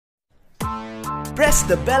Press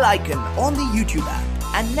the bell icon on the YouTube app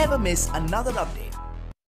and never miss another update.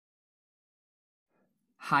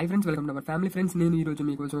 Hi friends, welcome to our family friends. నేను ఈ రోజు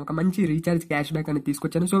మీకోసం ఒక మంచి recharge cash back అనేది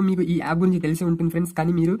తీసుకొచ్చాను. సో మీకు ఈ యాప్ గురించి తెలిసి ఉంటుంది ఫ్రెండ్స్,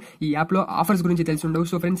 కానీ మీరు ఈ యాప్లో ఆఫర్స్ గురించి తెలిసి ఉండవు.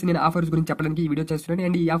 సో ఫ్రెండ్స్, నేను ఆఫర్స్ గురించి చెప్పడానికి ఈ వీడియో చేస్తున్నాను.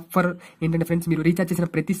 అండ్ ఈ ఆఫర్ ఏంటంటే ఫ్రెండ్స్, మీరు రీఛార్జ్ చేసిన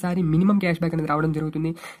ప్రతిసారి మినిమం క్యాష్ బ్యాక్ అనేది రావడం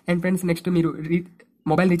జరుగుతుంది. అండ్ ఫ్రెండ్స్, నెక్స్ట్ మీరు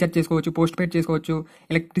మొబైల్ రీఛార్జ్ చేసుకోవచ్చు, పోస్ట్ పెయిడ్ చేసుకోవచ్చు,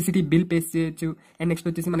 ఎలక్ట్రిసిటీ బిల్ పే చేయొచ్చు, అండ్ నెక్స్ట్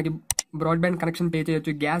వచ్చేసి మనకి బ్రాడ్బ్యాండ్ కనెక్షన్ పే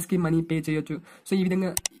చేయొచ్చు, గ్యాస్కి మనీ పే చేయొచ్చు. సో ఈ విధంగా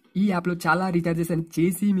ఈ యాప్లో చాలా రీఛార్జెస్ అని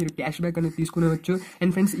చేసి మీరు క్యాష్ బ్యాక్ అనేది తీసుకునేవచ్చు.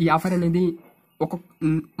 అండ్ ఫ్రెండ్స్, ఈ ఆఫర్ అనేది ఒక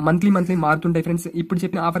మంత్లీ మారుతుంటాయి ఫ్రెండ్స్. ఇప్పుడు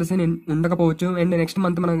చెప్పిన ఆఫర్స్ నేను ఉండకపోవచ్చు. అండ్ నెక్స్ట్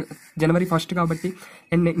మంత్ మన జనవరి 1 కాబట్టి,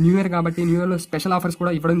 అండ్ న్యూ ఇయర్ కాబట్టి న్యూ ఇయర్లో స్పెషల్ ఆఫర్స్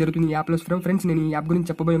కూడా ఇవ్వడం జరుగుతుంది ఈ యాప్లో. ఫ్రెండ్స్, నేను ఈ యాప్ గురించి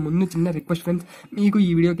చెప్పబోయే ముందు చిన్న రిక్వెస్ట్ ఫ్రెండ్స్, మీకు ఈ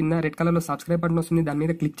వీడియో కింద రెడ్ కలర్లో సబ్స్క్రైబ్ బటన్ వస్తుంది, దాని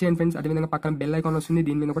మీద క్లిక్ చేయండి ఫ్రెండ్స్. అదేవిధంగా పక్కన బెల్ ఐకాన్ వస్తుంది,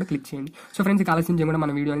 దీని మీద కూడా క్లిక్ చేయండి. సో ఫ్రెండ్స్, ఆలస్యం చేయకుండా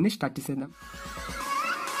మన వీడియో అనేది స్టార్ట్ చేసేద్దాం.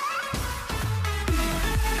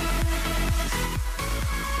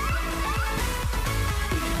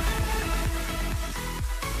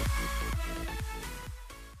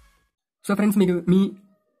 సో ఫ్రెండ్స్, మీకు మీ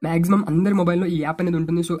మ్యాక్సిమం అందరి మొబైల్లో ఈ యాప్ అనేది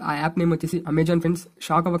ఉంటుంది. సో ఆ యాప్ నేమ్ వచ్చేసి అమెజాన్ ఫ్రెండ్స్.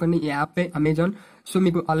 షాక్ అవ్వకండి, ఈ యాపే అమెజాన్. సో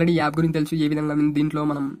మీకు ఆల్రెడీ యాప్ గురించి తెలుసు, ఏ విధంగా దీంట్లో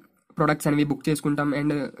మనం ప్రొడక్ట్స్ అనేవి బుక్ చేసుకుంటాం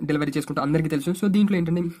అండ్ డెలివరీ చేసుకుంటాం, అందరికీ తెలుసు. సో దీంట్లో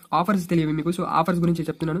ఏంటంటే ఆఫర్స్ తెలియవి మీకు. సో ఆఫర్స్ గురించి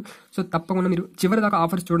చెప్తున్నాను. సో తప్పకుండా మీరు చివరి దాకా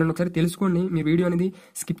ఆఫర్స్ చూడండి, ఒకసారి తెలుసుకోండి. మీ వీడియో అనేది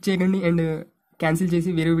స్కిప్ చేయకండి అండ్ క్యాన్సిల్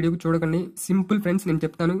చేసి వేరే వీడియోకి చూడకండి. సింపుల్ ఫ్రెండ్స్, నేను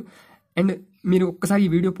చెప్తాను. అండ్ మీరు ఒక్కసారి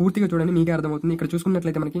ఈ వీడియో పూర్తిగా చూడండి, మీకే అర్థమవుతుంది. ఇక్కడ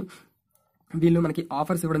చూసుకున్నట్లయితే వీళ్ళు మనకి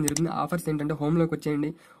ఆఫర్స్ ఇవ్వడం జరుగుతుంది. ఆఫర్స్ ఏంటంటే హోమ్లోకి వచ్చేయండి.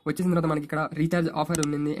 వచ్చేసిన తర్వాత మనకి ఇక్కడ రీఛార్జ్ ఆఫర్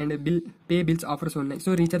ఉంది అండ్ పే బిల్స్ ఆఫర్స్ ఉన్నాయి. సో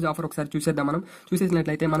రీఛార్జ్ ఆఫర్ ఒకసారి చూసేద్దాం. మనం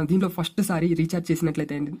చూసేసినట్లయితే మనం దీంట్లో ఫస్ట్ సారి రీఛార్జ్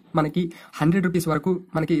చేసినట్లయితే మనకి 100 రూపీస్ వరకు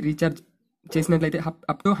మనకి రీఛార్జ్ చేసినట్లయితే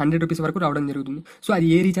అప్ టు 100 రూపీస్ వరకు రావడం జరుగుతుంది. సో అది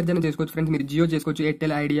ఏ రీఛార్జ్ అయినా చేసుకోవచ్చు ఫ్రెండ్స్. మీరు జియో చేసుకోవచ్చు,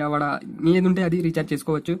 ఎయిర్టెల్, ఐడియా, వాడ ఏది ఉంటే అది రీఛార్జ్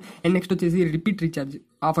చేసుకోవచ్చు. అండ్ నెక్స్ట్ వచ్చేసి రిపీట్ రీఛార్జ్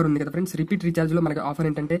ఆఫర్ ఉంది కదా ఫ్రెండ్స్. రిపీట్ రీఛార్జ్లో మనకి ఆఫర్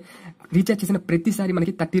ఏంటంటే రీఛార్జ్ చేసిన ప్రతిసారి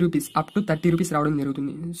మనకి 30 రూపీస్ అప్ టు 30 రూపీస్ రావడం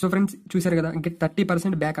జరుగుతుంది. సో ఫ్రెండ్స్, చూసారు కదా, గెట్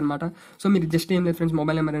 30% బ్యాక్ అనమాట. సో మీరు జస్ట్ ఏం లేదు ఫ్రెండ్స్,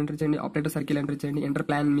 మొబైల్ నెంబర్ ఎంటర్ చేయండి, ఆపరేటర్ సర్కిల్ ఎంటర్ చేయండి, ఎంటర్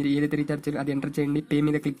ప్లాన్ మీరు ఏదైతే రీఛార్జ్ చేయాలి అది ఎంటర్ చేయండి, పే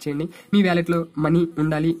మీద క్లిక్ చేయండి. మీ వ్యాలెట్లో మనీ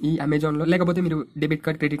ఉండాలి ఈ అమెజాన్లో, లేకపోతే మీరు డెబిట్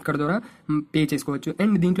కార్డ్, క్రెడిట్ కార్డ్ ద్వారా పే చేసుకోవచ్చు.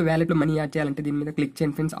 అండ్ దీంట్లో వ్యాలెట్లో మనీ యాడ్ చేయాలంటే దీని మీద క్లిక్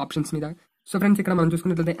చేయండి ఫ్రెండ్స్, ఆప్షన్స్ మీద. సో ఫ్రెండ్స్, ఇక్కడ మనం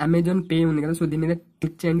చూసుకున్నట్లయితే అమెజాన్ పే ఉంది కదా, సో దీని మీద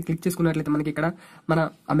క్లిక్ చేయండి. క్లిక్ చేసుకున్నట్లయితే మనకి ఇక్కడ మన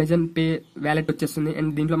అమెజాన్ పే వ్యాలెట్ వచ్చేస్తుంది. అండ్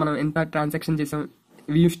దీంట్లో మనం ఎంత ట్రాన్సాక్షన్ చేసాం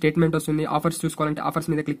వ్యూ స్టేట్మెంట్ వస్తుంది. ఆఫర్స్ చూసుకోవాలంటే ఆఫర్స్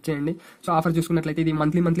మీద క్లిక్ చేయండి. సో ఆఫర్ చూసుకున్నట్లయితే ఇది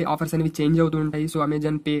మంత్లీ ఆఫర్స్ అనేవి చేంజ్ అవుతూ ఉంటాయి. సో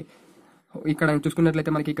అమెజాన్ పే ఇక్కడ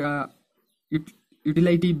చూసుకున్నట్లయితే మనకి ఇక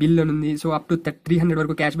యుటిలైటీ బిల్ అని ఉంది. సో అప్ టు 300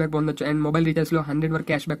 వరకు క్యాష్ బ్యాక్ పొందొచ్చు. అండ్ మొబైల్ రీఛార్జ్లో 100 వరకు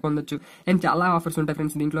క్యాష్ బ్యాక్ పొందొచ్చు. అండ్ చాలా ఆఫర్స్ ఉంటాయి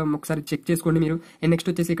ఫ్రెండ్స్ దీంట్లో, ఒకసారి చెక్ చేసుకోండి మీరు. అండ్ నెక్స్ట్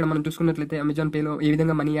వచ్చేసి ఇక్కడ మనం చూసుకున్నట్లయితే అమెజాన్ పేలో ఏ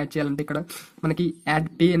విధంగా మనీ యాడ్ చేయాలంటే ఇక్కడ మనకి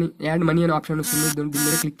యాడ్ మనీ అనే ఆప్షన్ వస్తుంది. దీని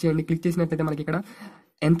మీద క్లిక్ చేయండి. క్లిక్ చేసినట్లయితే మనకి ఇక్కడ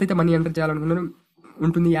ఎంతైతే మనీ ఎంటర్ చేయాలనుకున్నారో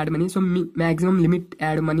ఉంటుంది add money. So me maximum limit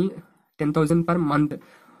add money 10,000 per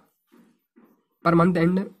month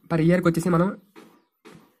and per ఇయర్కి వచ్చేసి మనం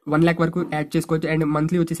 1 lakh వరకు యాడ్ చేసుకోవచ్చు. అండ్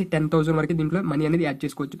మంత్లీ వచ్చేసి 10,000 వరకు దీంట్లో మనీ అనేది యాడ్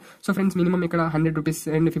చేసుకోవచ్చు. సో ఫ్రెండ్స్, మినిమం ఇక్కడ 100 రూపీస్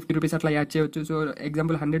అండ్ 50 రూపీస్ అట్లా యాడ్ చేయవచ్చు. సో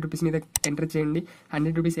ఎగ్జాంపుల్ 100 రూపీస్ మీద ఎంటర్ చేయండి.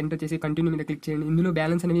 100 రూపీస్ ఎంటర్ చేసి కంటిన్యూ మీద క్లిక్ చేయండి. ఇందులో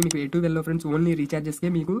బ్యాలెన్స్ అనేవి మీకు ఎటు వెళ్ళో ఫ్రెండ్స్, ఓన్లీ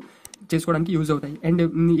రీఛార్జెస్కే మీకు చేసుకోవడానికి యూజ్ అవుతాయి. అండ్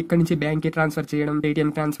ఇక్కడ నుంచి బ్యాంక్కి ట్రాన్స్ఫర్ చేయడం,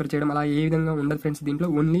 పేటిఎం ట్రాన్స్ఫర్ చేయడం అలా ఏ విధంగా ఉండదు ఫ్రెండ్స్. దీంట్లో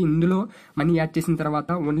ఓన్లీ ఇందులో మనీ యాడ్ చేసిన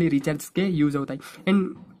తర్వాత ఓన్లీ రీఛార్జ్కే యూజ్ అవుతాయి. అండ్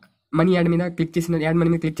మనీ యాడ్ మీద క్లిక్ చేసిన యాడ్ మనీ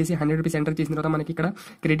మీద క్లిక్ చేసి 100 రూపీస్ ఎంటర్ చేసిన తర్వాత మనకి ఇక్కడ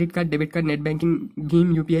credit card, debit card, net banking,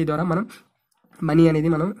 Bhim UPI ద్వారా మనం మనీ అనేది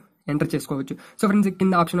మనం ఎంటర్ చేసుకోవచ్చు. సో ఫ్రెండ్స్,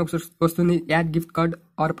 కింద ఆప్షన్ వస్తుంది add gift card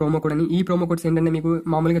or promo code అని. ఈ ప్రోమో కోడ్స్ ఏంటంటే మీకు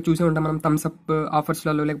మామూలుగా చూసే ఉంటాం మనం థమ్స్ అప్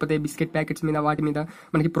ఆఫర్స్లలో, లేకపోతే బిస్కెట్ ప్యాకెట్స్ మీద వాటి మీద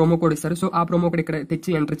మనకి ప్రోమో కోడ్ ఇస్తారు. సో ఆ ప్రోమో కోడ్ ఇక్కడ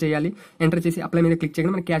తెచ్చి ఎంటర్ చేయాలి. ఎంటర్ చేసి అప్లై మీద క్లిక్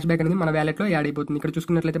చేయడం, మన క్యాష్ బ్యాక్ అనేది మన వ్యాలెట్లో యాడ్ అయిపోతుంది. ఇక్కడ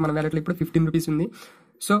చూసుకున్నట్లయితే మన వ్యాలెట్లో ఇప్పుడు 15 రూపీస్ ఉంది.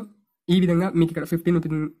 సో ఈ విధంగా మీకు ఇక్కడ 15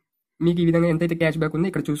 రూపీస్ మీకు ఈ విధంగా ఎంతైతే క్యాష్ బ్యాక్ ఉందో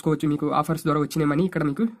ఇక్కడ చూసుకోవచ్చు. మీకు ఆఫర్స్ ద్వారా వచ్చిన మనీ ఇక్కడ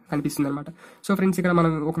మీకు కనిపిస్తుంది అనమాట. సో ఫ్రెండ్స్, ఇక్కడ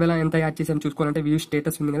మనం ఒకవేళ ఎంత యాడ్ చేసాము చూసుకోవాలంటే వ్యూ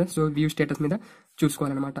స్టేటస్ ఉంది కదా, సో వ్యూ స్టేటస్ మీద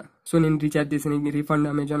చూసుకోవాలన్నమాట. సో నేను రీఛార్జ్ చేసిన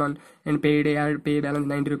refund Amazon and pay balance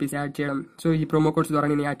 90 rupees add చేయడం. సో ఈ ప్రోమో కోడ్స్ ద్వారా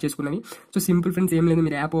నేను యాడ్ చేసుకున్నవి. సో సింపుల్ ఫ్రెండ్స్, ఏం లేదు,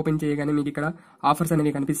 మీరు యాప్ ఓపెన్ చేయగానే మీకు ఇక్కడ ఆఫర్స్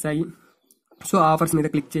అనేవి కనిపిస్తాయి. సో ఆఫర్స్ మీద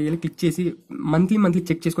క్లిక్ చేయాలి. క్లిక్ చేసి మంత్లీ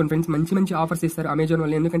చెక్ చేసుకోండి ఫ్రెండ్స్. మంచి ఆఫర్స్ ఇస్తారు అమెజాన్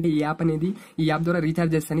వాళ్ళు. ఎందుకంటే ఈ యాప్ ద్వారా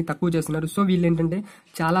రీఛార్జెస్ అని తక్కువ చేస్తున్నారు. సో వీళ్ళు ఏంటంటే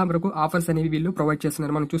చాలా వరకు ఆఫర్స్ అనేవి వీళ్ళు ప్రొవైడ్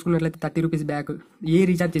చేస్తున్నారు. మనం చూసుకున్నట్లయితే 30 రూపీస్ బ్యాక్ ఏ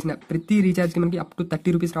రీఛార్జ్ చేసినా ప్రతి రీఛార్జ్కి మనకి అప్ టు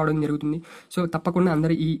 30 రూపీస్ రావడం జరుగుతుంది. సో తప్పకుండా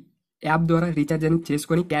అందరూ ఈ యాప్ ద్వారా రీఛార్జ్ అని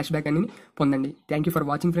చేసుకొని క్యాష్ బ్యాక్ అని పొందండి. Thank you for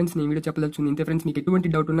watching friends. నేను వీడియో చెప్పదలుచుంది ఇంతే ఫ్రెండ్స్. మీకు ఎటువంటి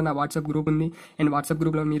డౌట్ ఉన్నా నా వాట్సాప్ గ్రూప్ ఉంది. అండ్ వాట్సాప్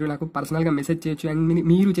గ్రూప్లో మీరు నాకు పర్సనల్గా మెసేజ్ చేయొచ్చు. అండ్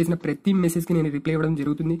మీరు చేసిన ప్రతి మెసేజ్కి నేను రిప్లై ఇవ్వడం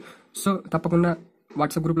జరుగుతుంది. సో తప్పకుండా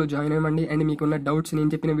వాట్సాప్ గ్రూప్లో జాయిన్ అవ్వండి. అండ్ మీకున్న డౌట్స్, నేను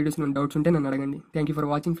చెప్పిన వీడియోస్లో డౌట్స్ ఉంటే నన్ను అడగండి. Thank you for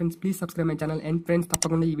watching friends. Please subscribe my channel. And friends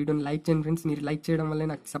తప్పకుండా ఈ వీడియోని లైక్ చేయండి ఫ్రెండ్స్. మీరు లైక్ చేయడం వల్లే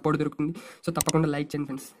నాకు సపోర్ట్ దొరుకుతుంది. సో తప్పకుండా లైక్ చేయండి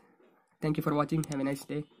friends. Thank you for watching. Have a nice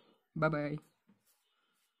day. Bye.